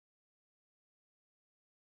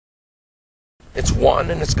It's won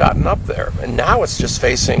and it's gotten up there. And now it's just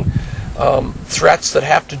facing threats that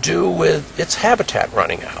have to do with its habitat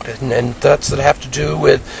running out, and threats that have to do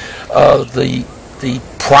with the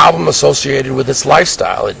problem associated with its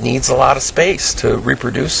lifestyle. It needs a lot of space to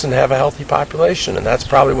reproduce and have a healthy population, and that's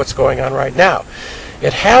probably what's going on right now.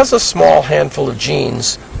 It has a small handful of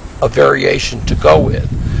genes of variation to go with,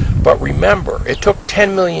 but remember, it took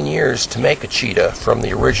 10 million years to make a cheetah from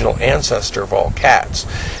the original ancestor of all cats,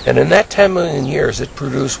 and in that 10 million years it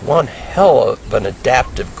produced one hell of an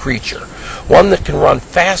adaptive creature, one that can run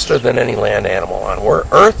faster than any land animal on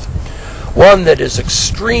Earth, one that is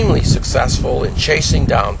extremely successful in chasing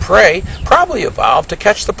down prey, probably evolved to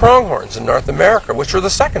catch the pronghorns in North America, which were the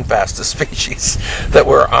second fastest species that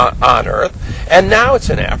were on Earth. And now it's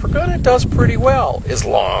in Africa, and it does pretty well, as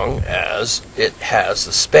long as it has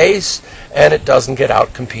the space and it doesn't get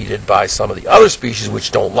outcompeted by some of the other species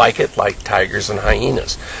which don't like it, like tigers and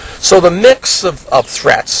hyenas. So the mix of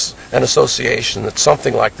threats and association that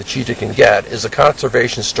something like the cheetah can get is a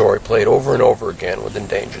conservation story played over and over again with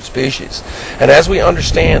endangered species. And as we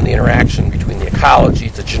understand the interaction between the ecology,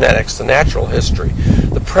 the genetics, the natural history,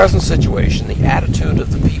 the present situation, the attitude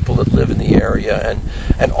of the people that live in the area,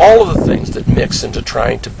 and all of the things that mix into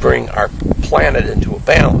trying to bring our planet into a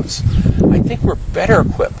balance, I think we're better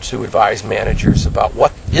equipped to advise managers about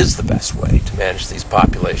what is the best way to manage these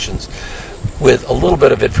populations with a little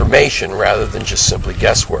bit of information rather than just simply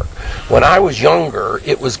guesswork. When I was younger,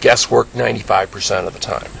 it was guesswork 95% of the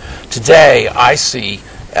time. Today, I see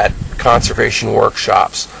at conservation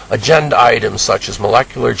workshops agenda items such as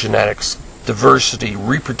molecular genetics, diversity,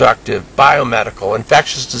 reproductive, biomedical,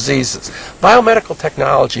 infectious diseases. Biomedical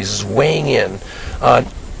technologies is weighing in on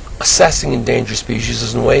assessing endangered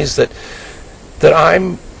species in ways that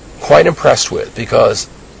I'm quite impressed with, because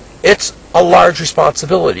it's a large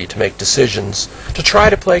responsibility to make decisions to try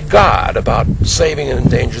to play God about saving an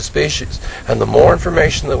endangered species. And the more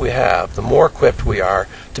information that we have, the more equipped we are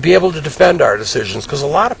to be able to defend our decisions, because a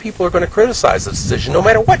lot of people are going to criticize the decision no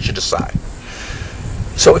matter what you decide.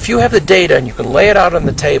 So if you have the data and you can lay it out on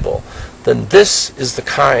the table, then this is the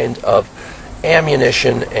kind of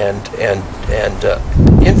ammunition and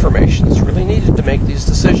information that's really needed to make these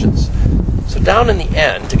decisions. So down in the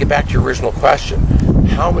end, to get back to your original question,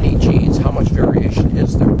 how many genes, how much variation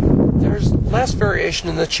is there? There's less variation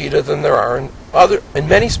in the cheetah than there are in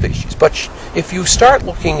many species. But if you start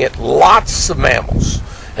looking at lots of mammals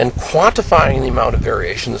and quantifying the amount of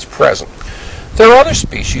variation that's present, there are other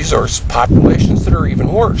species or populations that are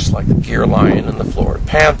even worse, like the gear lion and the Florida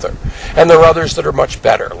panther. And there are others that are much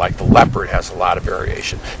better, like the leopard has a lot of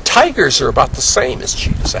variation. Tigers are about the same as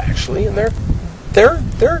cheetahs, actually, and they're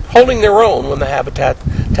holding their own when the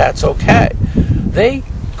habitat's okay. They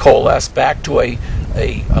coalesce back to a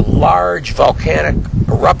large volcanic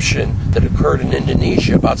eruption that occurred in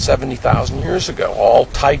Indonesia about 70,000 years ago. All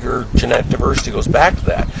tiger genetic diversity goes back to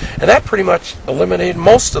that. And that pretty much eliminated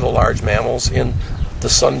most of the large mammals in the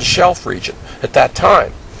sun to shelf region at that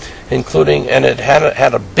time, including, and it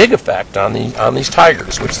had a big effect on these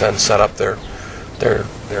tigers, which then set up their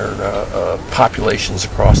populations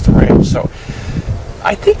across the range. So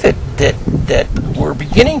I think that we're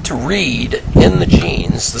beginning to read in the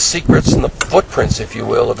genes the secrets and the footprints, if you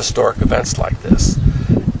will, of historic events like this.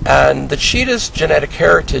 And the cheetah's genetic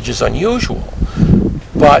heritage is unusual,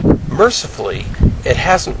 but mercifully, it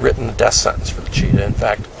hasn't written the death sentence for the cheetah. In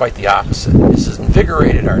fact, quite the opposite. This has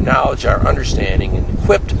invigorated our knowledge, our understanding, and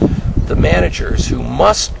equipped the managers who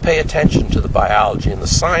must pay attention to the biology and the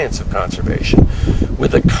science of conservation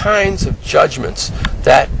with the kinds of judgments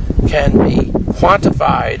that can be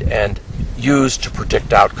quantified and used to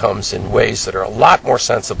predict outcomes in ways that are a lot more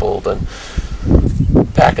sensible than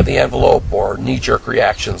back of the envelope or knee-jerk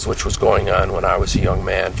reactions, which was going on when I was a young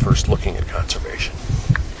man first looking at conservation.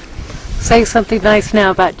 Say something nice now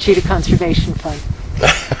about Cheetah Conservation Fund.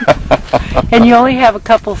 And you only have a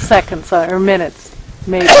couple seconds or minutes,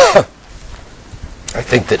 maybe. I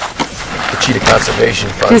think that the Cheetah Conservation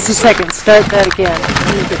Fund... Just a second. Start that again.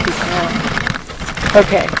 Let me get these out.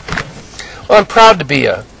 Okay. Well, I'm proud to be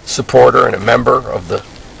a supporter and a member of the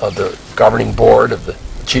governing board of the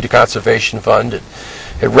Cheetah Conservation Fund.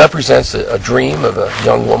 It represents a dream of a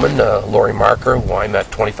young woman, Lori Marker, who I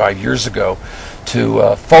met 25 years ago,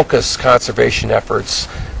 to focus conservation efforts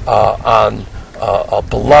on a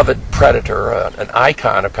beloved predator, an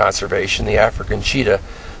icon of conservation, the African cheetah,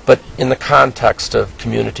 but in the context of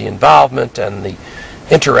community involvement and the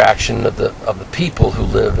interaction of the people who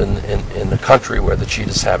live in the country where the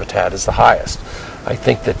cheetah's habitat is the highest. I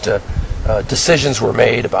think that decisions were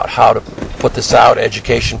made about how to put this out,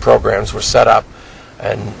 education programs were set up,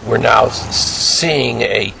 and we're now seeing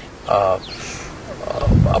a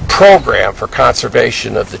a program for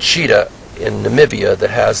conservation of the cheetah in Namibia that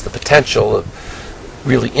has the potential of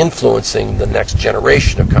really influencing the next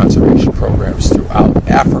generation of conservation programs throughout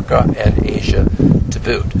Africa and Asia to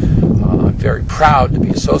boot. I'm very proud to be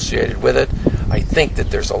associated with it. I think that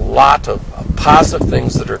there's a lot of positive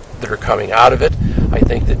things that are coming out of it. I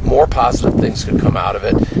think that more positive things could come out of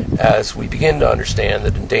it as we begin to understand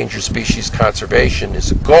that endangered species conservation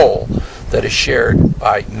is a goal that is shared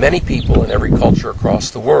by many people in every culture across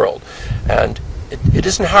the world. And it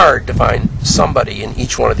isn't hard to find somebody in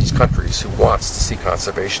each one of these countries who wants to see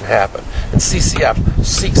conservation happen. And CCF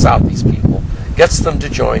seeks out these people, gets them to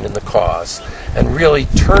join in the cause, and really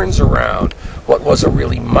turns around what was a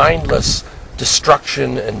really mindless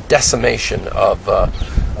destruction and decimation of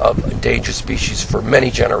endangered species for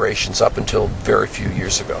many generations up until very few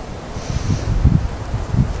years ago.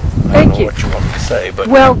 I don't know what you want me to say, but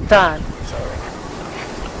Well done.